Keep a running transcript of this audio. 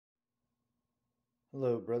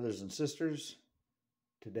Hello, brothers and sisters.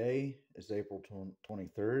 Today is April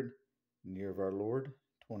 23rd, in the year of our Lord,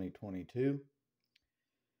 2022.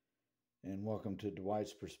 And welcome to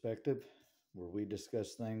Dwight's Perspective, where we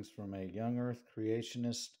discuss things from a young earth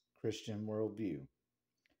creationist Christian worldview.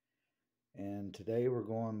 And today we're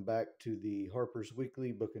going back to the Harper's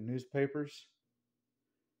Weekly Book of Newspapers.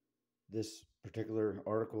 This particular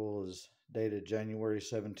article is dated January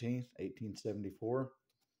 17th, 1874.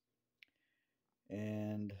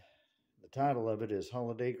 And the title of it is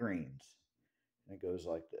Holiday Greens. And it goes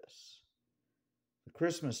like this. The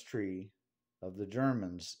Christmas tree of the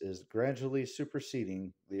Germans is gradually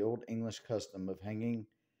superseding the old English custom of hanging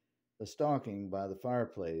the stocking by the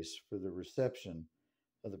fireplace for the reception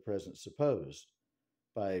of the present supposed,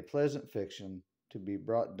 by a pleasant fiction, to be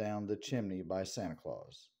brought down the chimney by Santa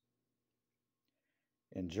Claus.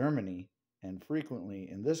 In Germany, and frequently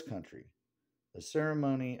in this country, the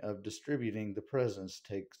ceremony of distributing the presents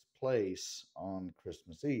takes place on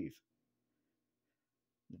Christmas Eve.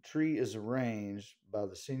 The tree is arranged by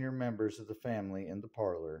the senior members of the family in the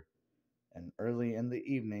parlor, and early in the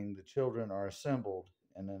evening the children are assembled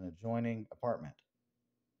in an adjoining apartment.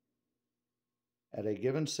 At a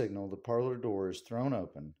given signal, the parlor door is thrown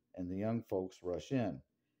open, and the young folks rush in,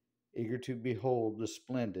 eager to behold the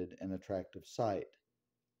splendid and attractive sight.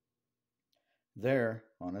 There,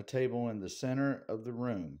 on a table in the center of the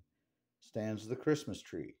room, stands the Christmas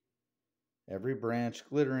tree, every branch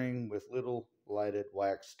glittering with little lighted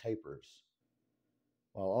wax tapers,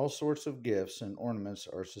 while all sorts of gifts and ornaments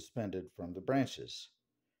are suspended from the branches,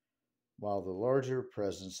 while the larger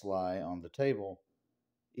presents lie on the table,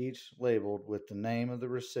 each labeled with the name of the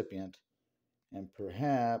recipient and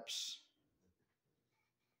perhaps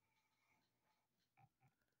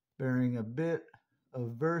bearing a bit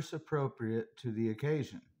of verse appropriate to the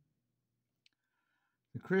occasion.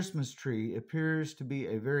 The Christmas tree appears to be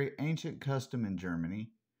a very ancient custom in Germany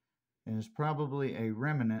and is probably a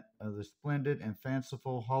remnant of the splendid and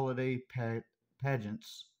fanciful holiday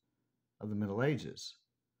pageants of the Middle Ages.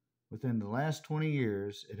 Within the last 20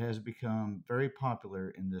 years, it has become very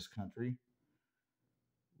popular in this country,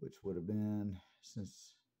 which would have been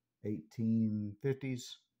since 1850s.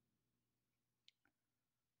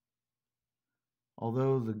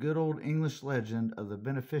 Although the good old English legend of the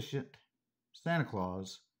beneficent Santa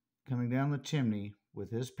Claus coming down the chimney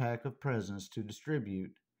with his pack of presents to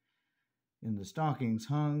distribute in the stockings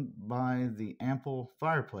hung by the ample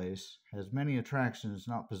fireplace has many attractions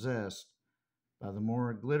not possessed by the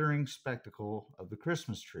more glittering spectacle of the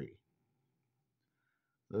Christmas tree.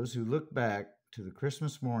 Those who look back to the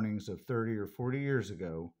Christmas mornings of 30 or 40 years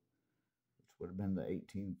ago, which would have been the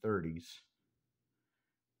 1830s,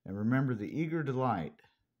 and remember the eager delight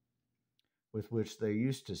with which they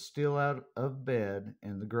used to steal out of bed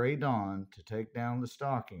in the gray dawn to take down the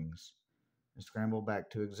stockings and scramble back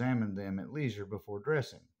to examine them at leisure before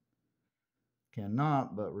dressing,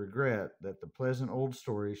 cannot but regret that the pleasant old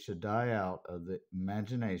story should die out of the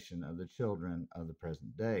imagination of the children of the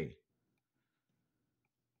present day.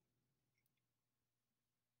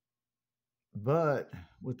 But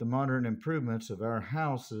with the modern improvements of our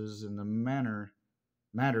houses in the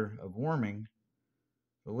matter of warming,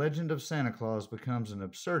 the legend of Santa Claus becomes an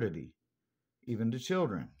absurdity, even to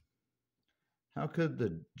children. How could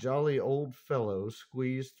the jolly old fellow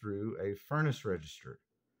squeeze through a furnace register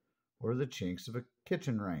or the chinks of a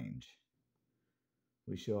kitchen range?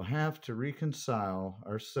 We shall have to reconcile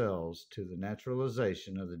ourselves to the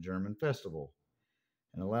naturalization of the German festival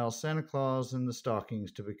and allow Santa Claus and the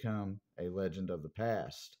stockings to become a legend of the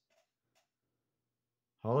past.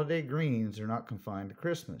 Holiday greens are not confined to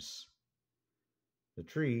Christmas. The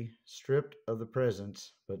tree, stripped of the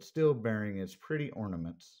presents but still bearing its pretty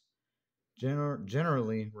ornaments,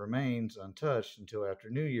 generally remains untouched until after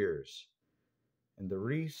New Year's, and the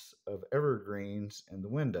wreaths of evergreens in the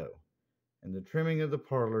window and the trimming of the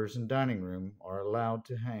parlors and dining room are allowed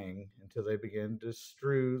to hang until they begin to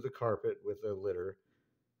strew the carpet with a litter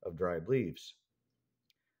of dried leaves.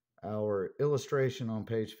 Our illustration on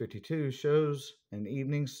page 52 shows an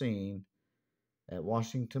evening scene at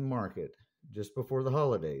Washington Market just before the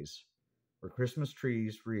holidays, where Christmas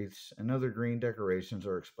trees, wreaths, and other green decorations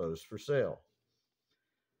are exposed for sale.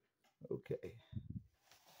 Okay,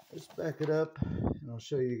 let's back it up, and I'll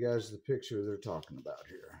show you guys the picture they're talking about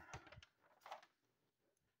here.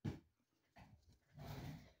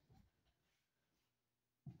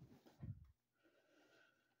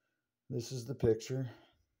 This is the picture,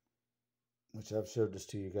 which I've showed this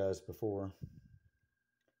to you guys before.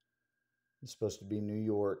 It's supposed to be New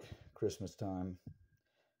York, Christmas time. It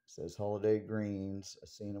says Holiday Greens, a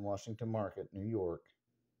scene in Washington Market, New York.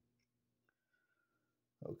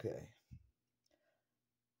 Okay.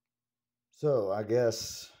 So I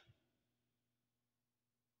guess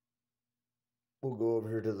we'll go over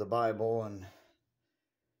here to the Bible and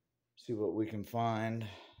see what we can find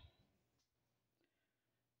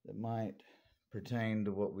that might pertain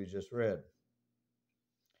to what we just read.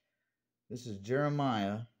 This is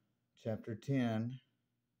Jeremiah chapter 10,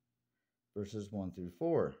 verses 1 through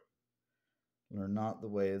 4. Learn not the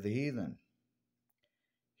way of the heathen.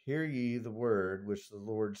 Hear ye the word which the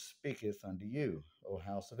Lord speaketh unto you, O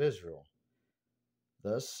house of Israel.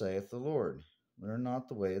 Thus saith the Lord, learn not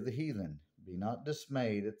the way of the heathen. Be not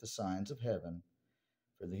dismayed at the signs of heaven,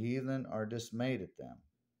 for the heathen are dismayed at them.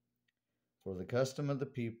 For the customs of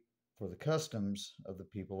the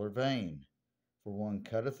people are vain. For one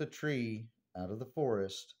cutteth a tree out of the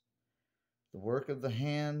forest, the work of the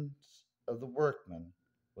hands of the workman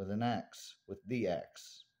with an axe, with the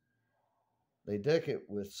axe. They deck it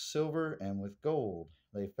with silver and with gold.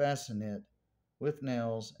 They fasten it with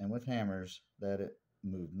nails and with hammers, that it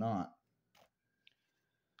move not.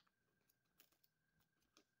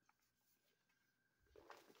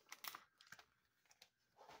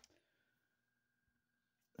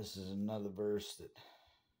 This is another verse that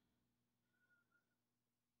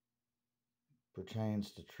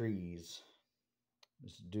pertains to trees.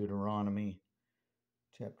 This is Deuteronomy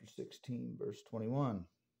chapter 16, verse 21.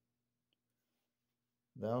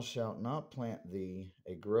 Thou shalt not plant thee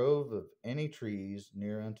a grove of any trees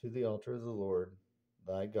near unto the altar of the Lord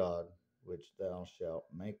thy God, which thou shalt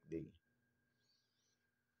make thee.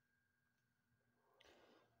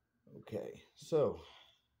 Okay, so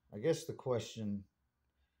I guess the question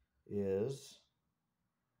is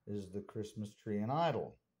the Christmas tree an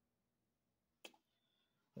idol?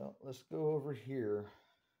 Well, let's go over here.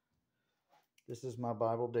 This is my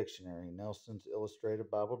Bible dictionary, Nelson's Illustrated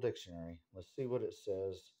Bible Dictionary. Let's see what it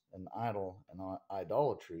says an idol and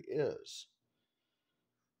idolatry is.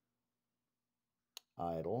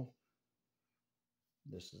 Idol.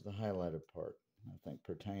 This is the highlighted part. I think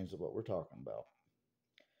pertains to what we're talking about.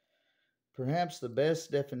 Perhaps the best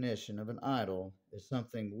definition of an idol is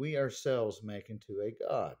something we ourselves make into a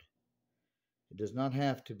god. It does not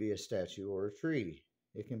have to be a statue or a tree.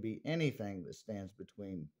 It can be anything that stands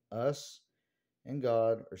between us and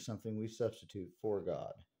God, or something we substitute for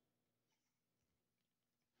God.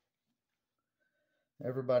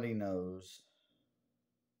 Everybody knows,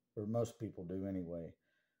 or most people do anyway,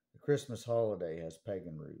 the Christmas holiday has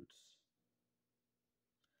pagan roots.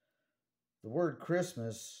 The word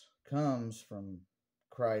Christmas comes from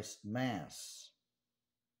Christ Mass,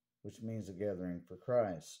 which means a gathering for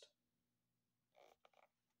Christ.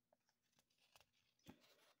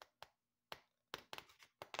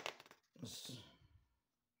 Let's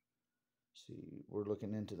see, we're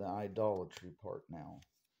looking into the idolatry part now.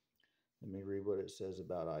 Let me read what it says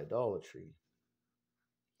about idolatry.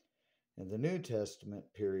 In the New Testament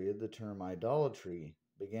period, the term idolatry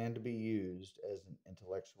began to be used as an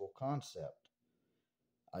intellectual concept.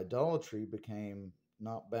 Idolatry became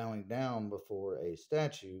not bowing down before a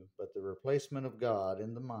statue, but the replacement of God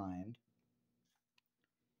in the mind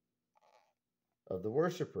of the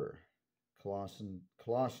worshiper.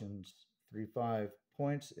 Colossians 3:5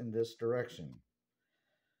 points in this direction.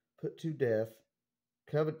 Put to death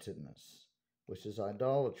covetousness, which is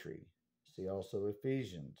idolatry. See also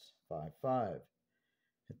Ephesians 5:5.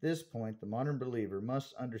 At this point, the modern believer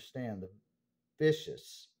must understand the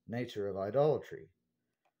vicious nature of idolatry.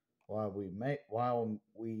 While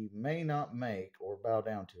we may not make or bow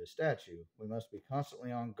down to a statue, we must be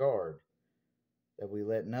constantly on guard that we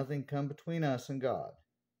let nothing come between us and God.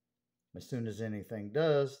 As soon as anything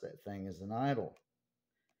does, that thing is an idol.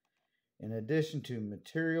 In addition to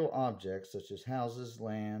material objects such as houses,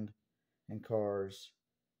 land, and cars,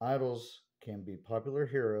 idols can be popular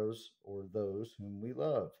heroes or those whom we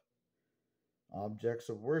love. Objects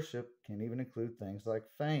of worship can even include things like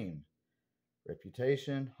fame,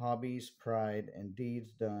 reputation, hobbies, pride, and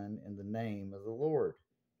deeds done in the name of the Lord.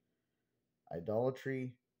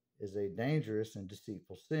 Idolatry is a dangerous and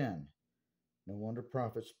deceitful sin. No wonder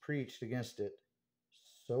prophets preached against it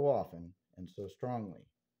so often and so strongly.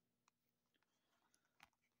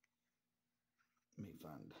 Let me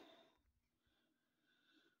find.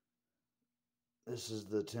 This is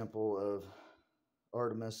the temple of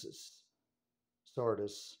Artemis at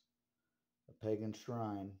Sardis, a pagan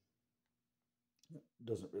shrine. It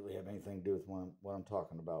doesn't really have anything to do with what I'm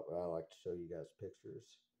talking about, but I like to show you guys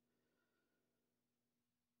pictures.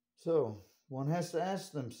 So, one has to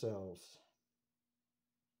ask themselves,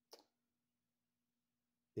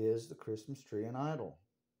 is the Christmas tree an idol?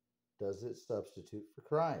 Does it substitute for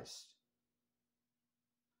Christ?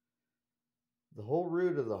 The whole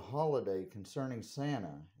root of the holiday concerning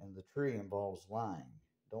Santa and the tree involves lying.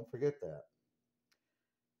 Don't forget that.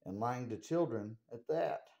 And lying to children at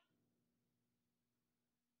that.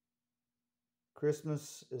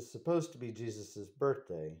 Christmas is supposed to be Jesus'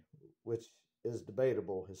 birthday, which is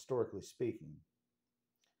debatable historically speaking.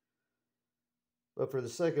 But for the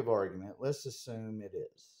sake of argument, let's assume it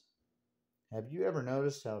is. Have you ever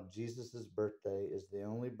noticed how Jesus' birthday is the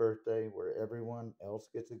only birthday where everyone else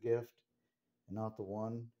gets a gift and not the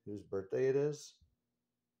one whose birthday it is?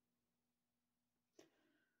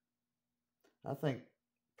 I think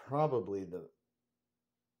probably the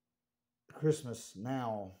Christmas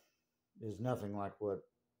now is nothing like what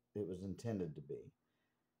it was intended to be.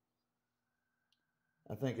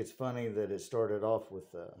 I think it's funny that it started off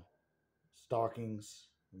with stockings,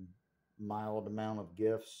 and mild amount of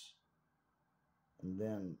gifts, and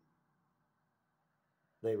then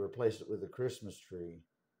they replaced it with a Christmas tree.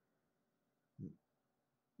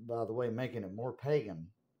 By the way, making it more pagan,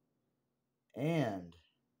 and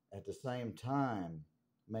at the same time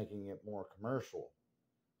making it more commercial,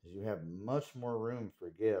 because you have much more room for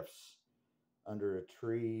gifts under a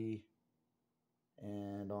tree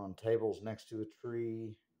and on tables next to a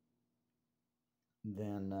tree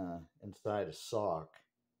than inside a sock,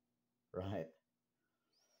 right?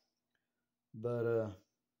 But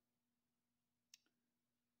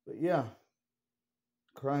yeah,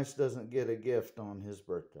 Christ doesn't get a gift on his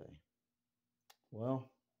birthday.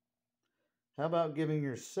 Well, how about giving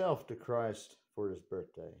yourself to Christ for his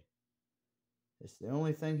birthday? It's the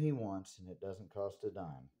only thing he wants, and it doesn't cost a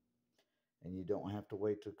dime. And you don't have to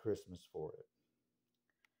wait till Christmas for it.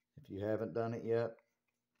 If you haven't done it yet,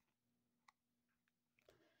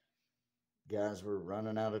 guys, we're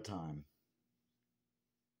running out of time.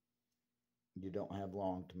 You don't have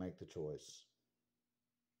long to make the choice.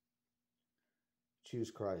 Choose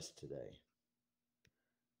Christ today.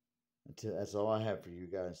 That's all I have for you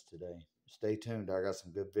guys today. Stay tuned. I got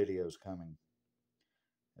some good videos coming.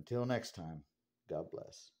 Until next time, God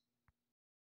bless.